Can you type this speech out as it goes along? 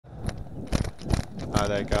Hi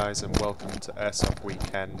there guys, and welcome to Airsoft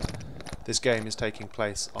Weekend. This game is taking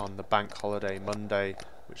place on the bank holiday Monday,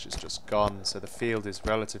 which has just gone, so the field is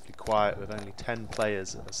relatively quiet with only 10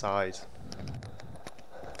 players at the side.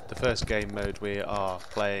 The first game mode we are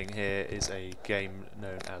playing here is a game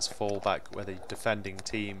known as Fallback, where the defending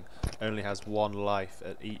team only has one life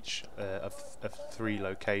at each of 3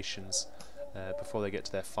 locations before they get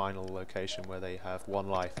to their final location, where they have 1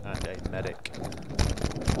 life and a medic.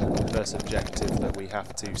 The first objective that we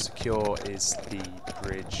have to secure is the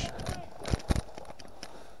bridge.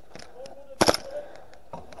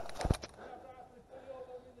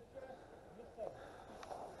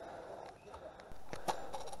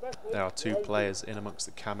 There are 2 players in amongst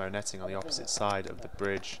the camo netting on the opposite side of the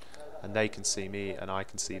bridge, and they can see me and I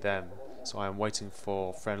can see them, so I am waiting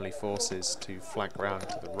for friendly forces to flank round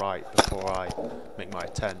to the right before I make my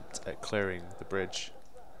attempt at clearing the bridge.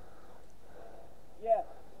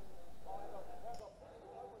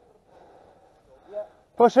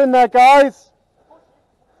 Push in there, guys!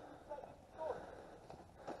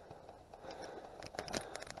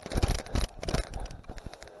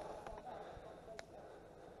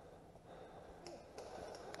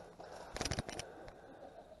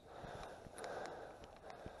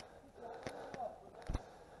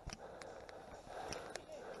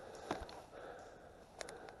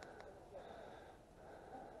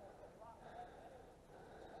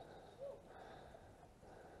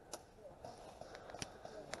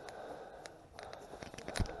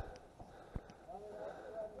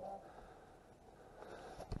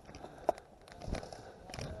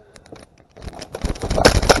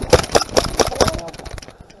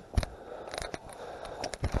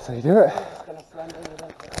 So you do it.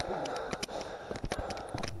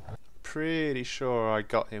 Pretty sure I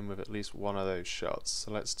got him with at least one of those shots,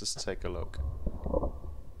 so let's just take a look.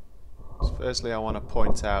 So firstly, I want to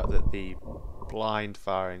point out that the blind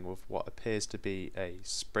firing with what appears to be a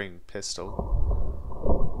spring pistol.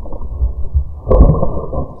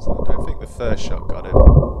 So I don't think the first shot got him,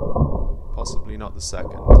 possibly not the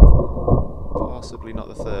second, possibly not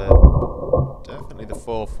the third, but definitely the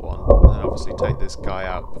fourth one, and then obviously take this guy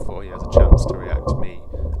out before he has a chance to react to me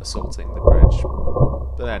assaulting the bridge.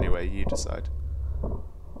 But anyway, you decide.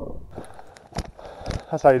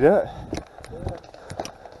 That's how you do it.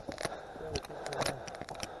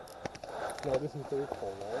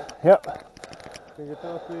 Yep.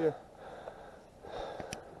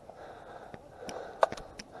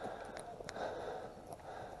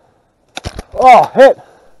 Oh, hit!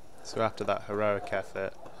 So after that heroic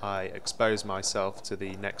effort, I expose myself to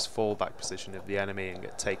the next fallback position of the enemy and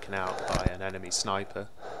get taken out by an enemy sniper.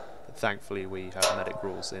 But thankfully we have medic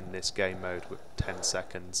rules in this game mode with 10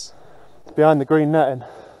 seconds. Behind the green netting.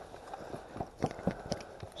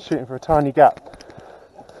 Shooting for a tiny gap.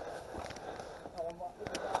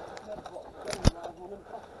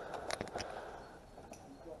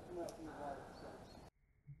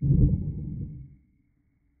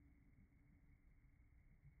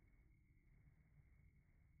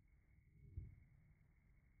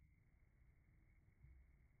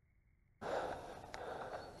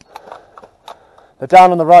 They're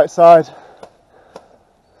down on the right side.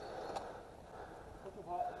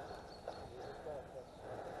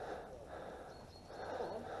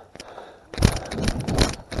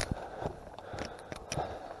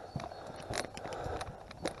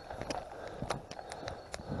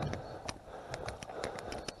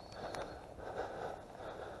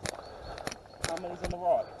 How many's on the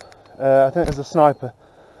right? I think there's a sniper.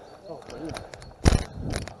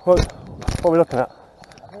 What are we looking at?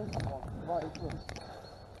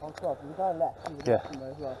 Yeah.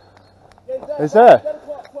 Is there?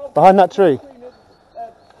 Behind that tree?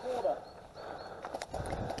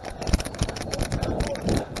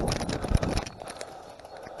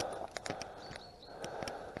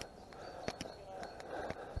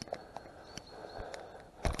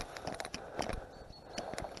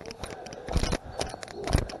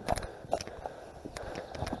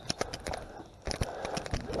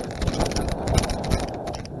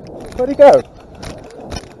 Where'd he go?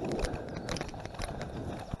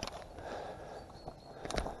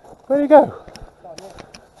 Where'd he go?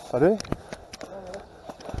 Oh, did he?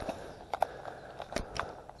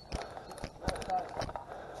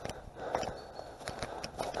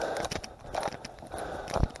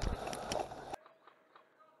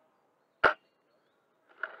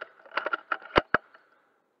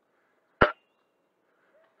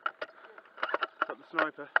 Got the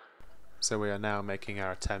sniper. So we are now making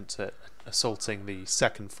our attempt at assaulting the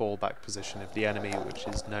second fallback position of the enemy, which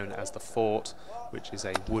is known as the fort, which is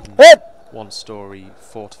a wooden 1-storey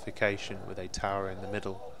fortification with a tower in the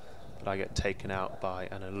middle. but I get taken out by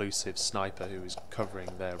an elusive sniper who is covering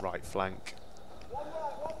their right flank.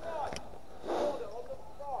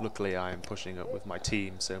 Luckily I am pushing up with my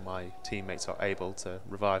team, so my teammates are able to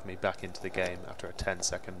revive me back into the game after a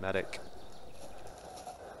 10-second medic.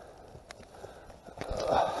 He's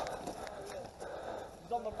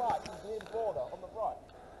on the right, he's near the border, on the right.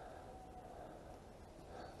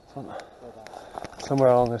 Somewhere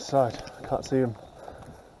along this side. I can't see him.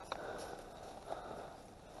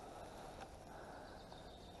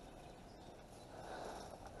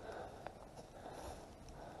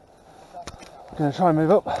 I'm going to try and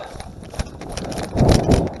move up.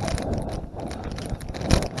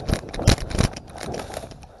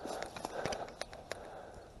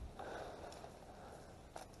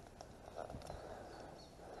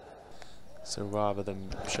 So rather than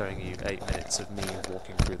showing you 8 minutes of me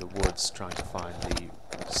walking through the woods trying to find the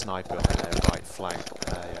sniper on their right flank,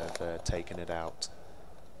 I have taken it out.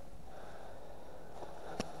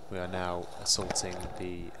 We are now assaulting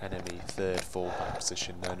the enemy third fallback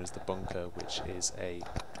position known as the bunker, which is a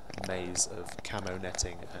maze of camo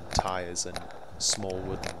netting and tyres and small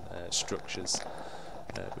wooden structures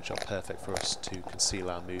which are perfect for us to conceal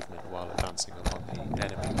our movement while advancing upon the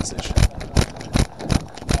enemy position.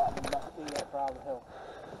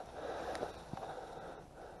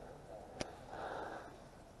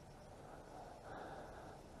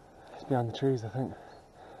 It's behind the trees, I think.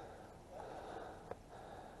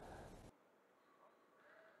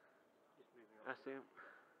 I see him.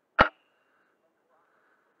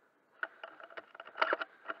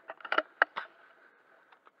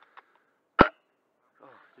 Oh,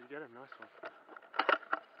 did you get him? Nice one.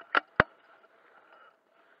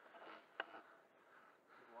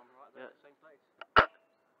 One right there, same place.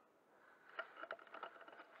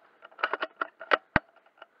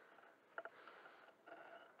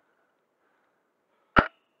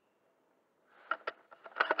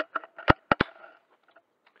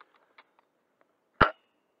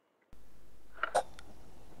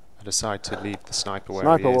 I decide to leave the sniper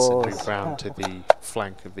where he is and move round to the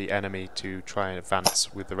flank of the enemy to try and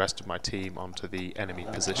advance with the rest of my team onto the enemy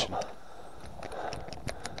position.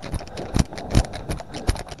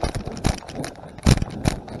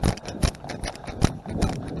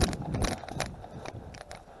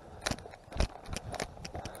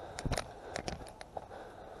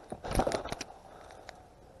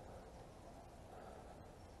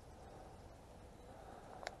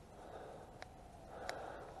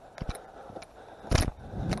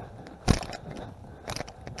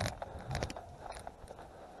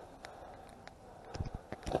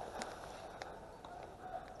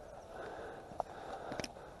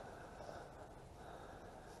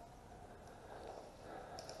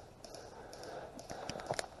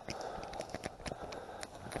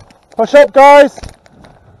 Push up, guys!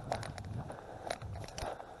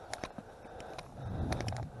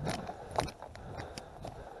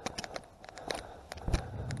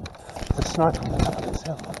 There's a sniper on the top of this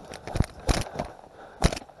hill.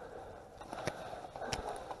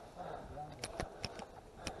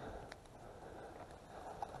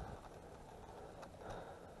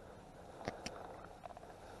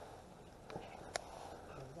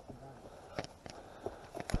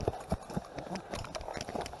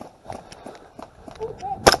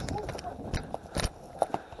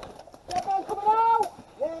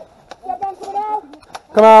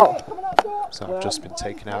 Come out! So I've just been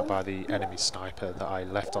taken out by the enemy sniper that I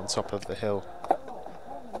left on top of the hill.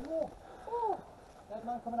 Dead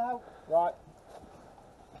man coming out. Right.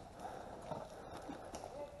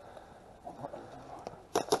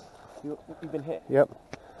 You've been hit? Yep.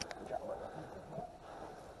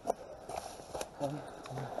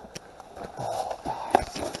 Oh, 5,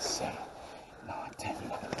 6, 7, 9, 10,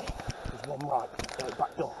 11. There's one right,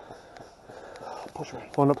 back door. Push me.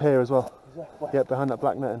 One up here as well. Is there? Where? Yep, behind that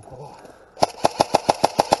black netting. Oh.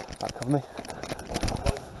 That cover me.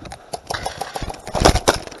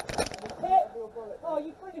 Oh,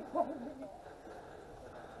 you pretty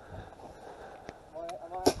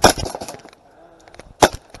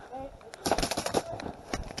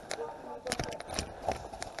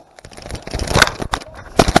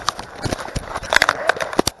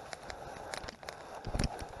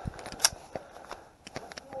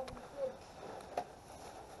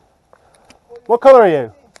What colour are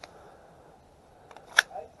you?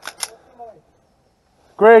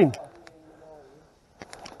 Green.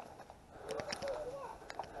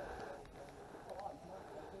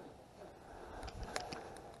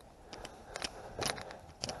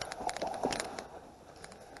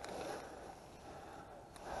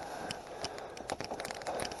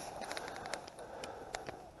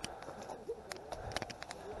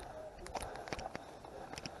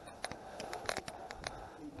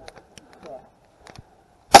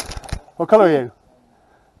 What colour are you?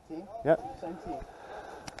 Team? Yep. Same team.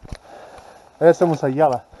 There's someone say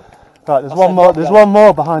yellow. Right, there's one more. There's one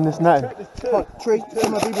more behind this net. Right, tree, see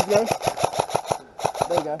my BB's going.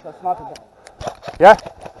 There you go, that's sniper. Yeah.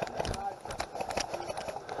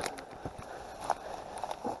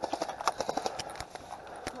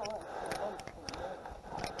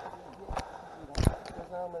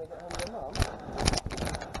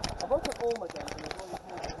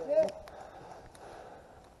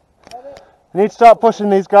 You need to start pushing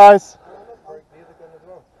these guys.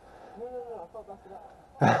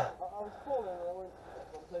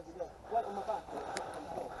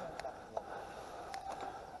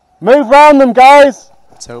 Move round them, guys.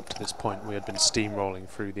 So up to this point we had been steamrolling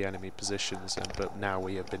through the enemy positions, but now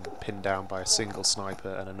we have been pinned down by a single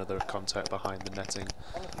sniper and another contact behind the netting.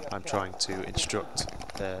 I'm trying to instruct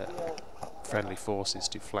friendly forces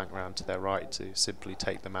to flank round to their right to simply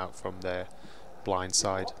take them out from their blind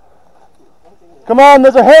side. Come on,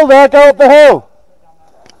 there's a hill there. Go up the hill.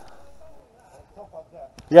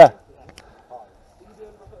 Yeah.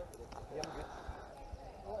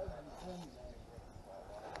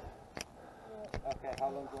 Okay, how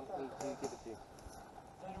long do you want me to give it to you?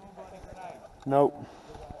 Nope.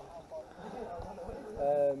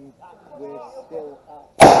 We're still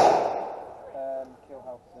at Kill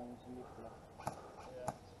House and Nuclear.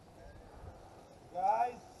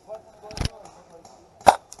 Guys, what's going on?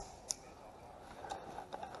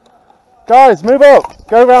 Guys, move up.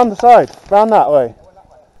 Go round the side. Round that way.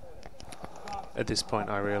 At this point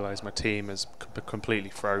I realise my team is completely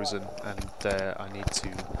frozen and I need to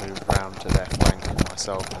move round to their flank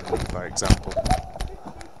myself and lead by example.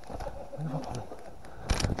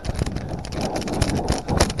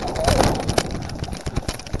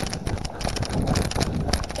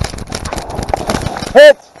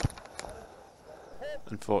 Hit!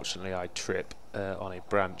 Unfortunately I trip on a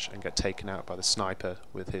branch and get taken out by the sniper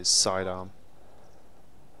with his sidearm.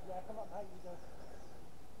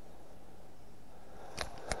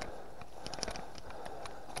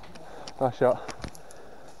 Nice shot.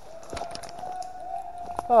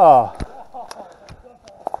 Ah.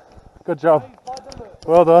 Good job.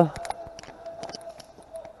 Well done.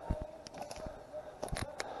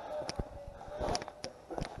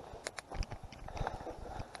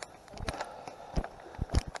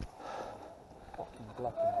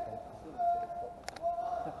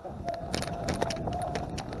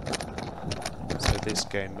 So this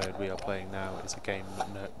game mode we are playing now is a game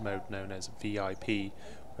mode known as VIP,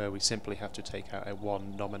 where we simply have to take out a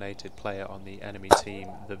one nominated player on the enemy team,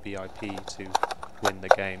 the VIP, to win the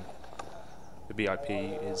game. The VIP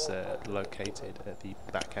is located at the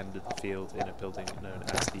back end of the field in a building known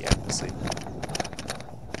as the Embassy.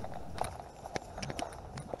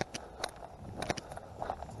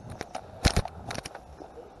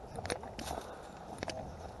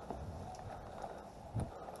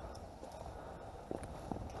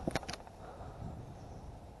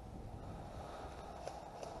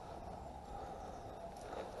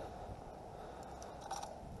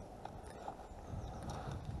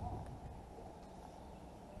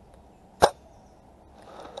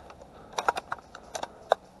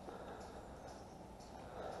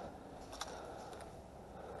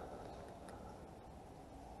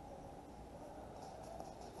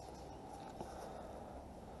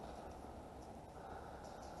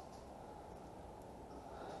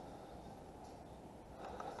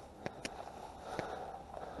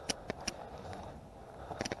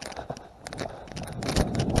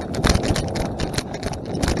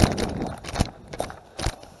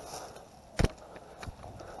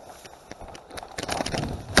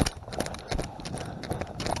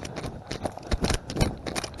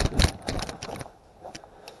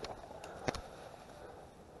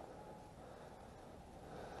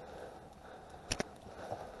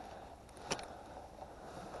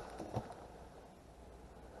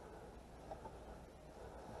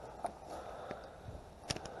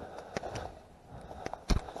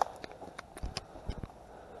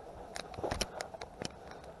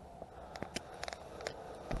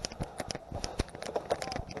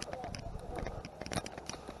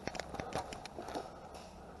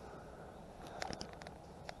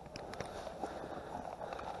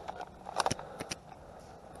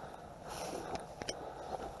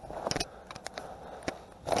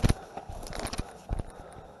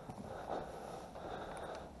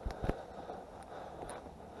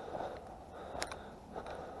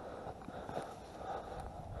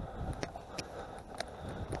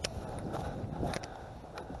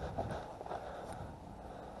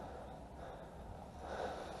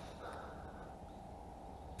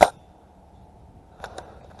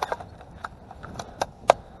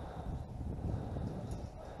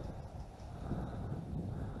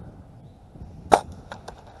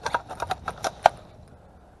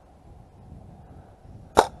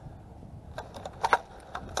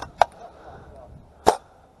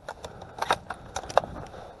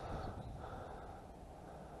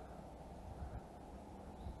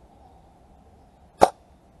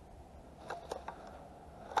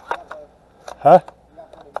 Huh?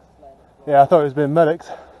 Yeah, I thought it was being medics.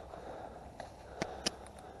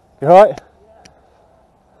 You alright?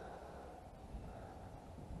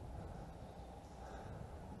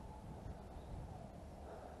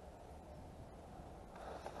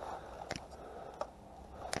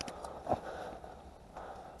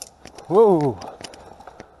 Whoa!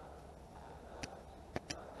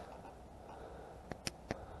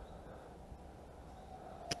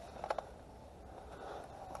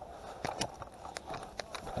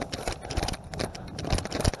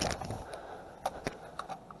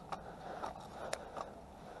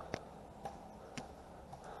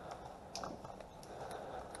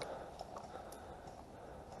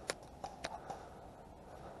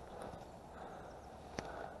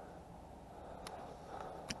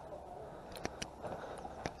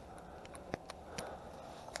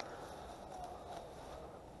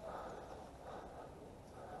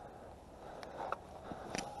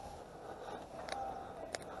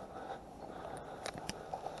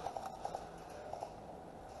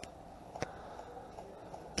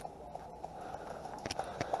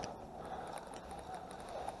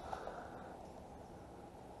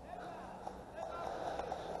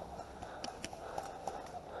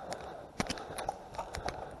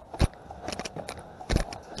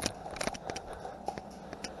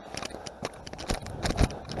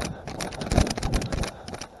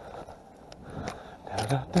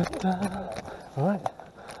 Alright.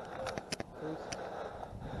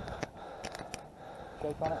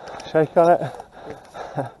 Shake on it. Shake on it.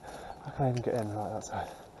 I can't even get in right that side.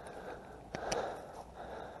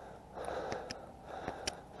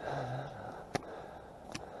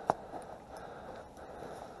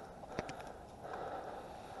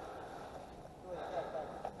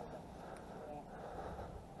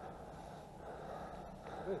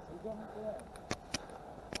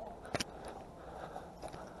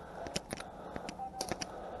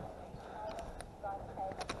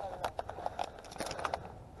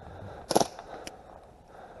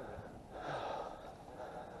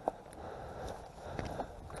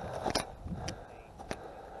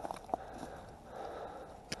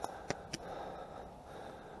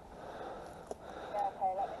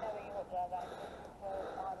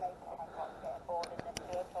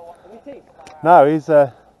 No, he's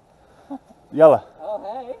yellow. Oh,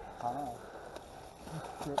 hey.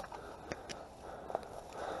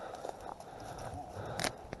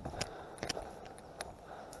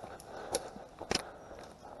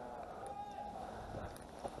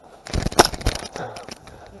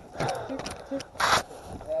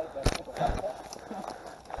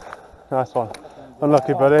 Nice one.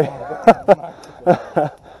 Unlucky, buddy.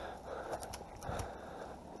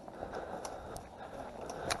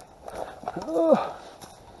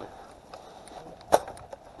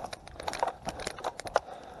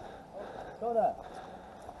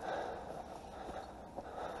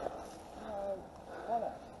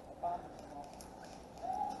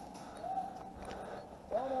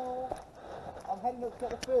 I'm heading up to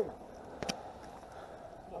get the food.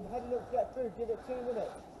 I'm heading up to get food. Give it 2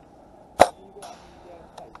 minutes.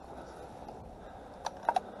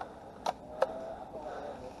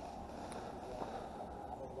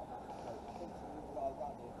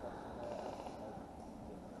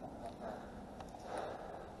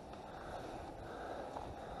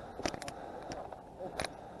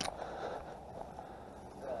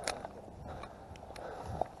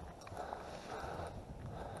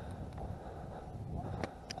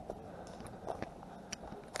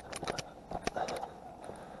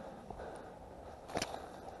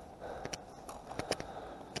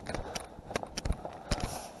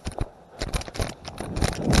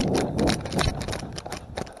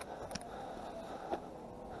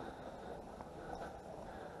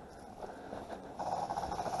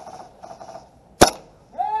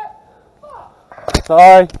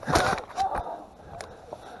 Sorry.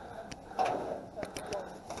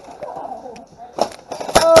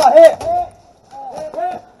 Oh, hit!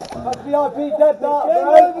 That's VIP dead, that, bro. Game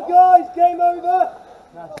over, guys. Game over.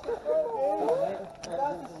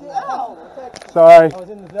 Sorry. I was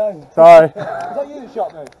in the zone. Sorry. Was that you that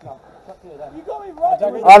shot me? No. You got me right.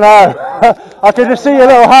 I know. I could just see your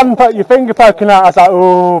little hand, your finger poking out. I was like,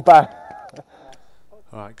 oh, bang.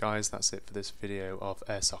 Alright guys, that's it for this video of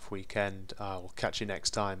Airsoft Weekend. I'll catch you next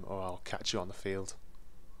time, or I'll catch you on the field.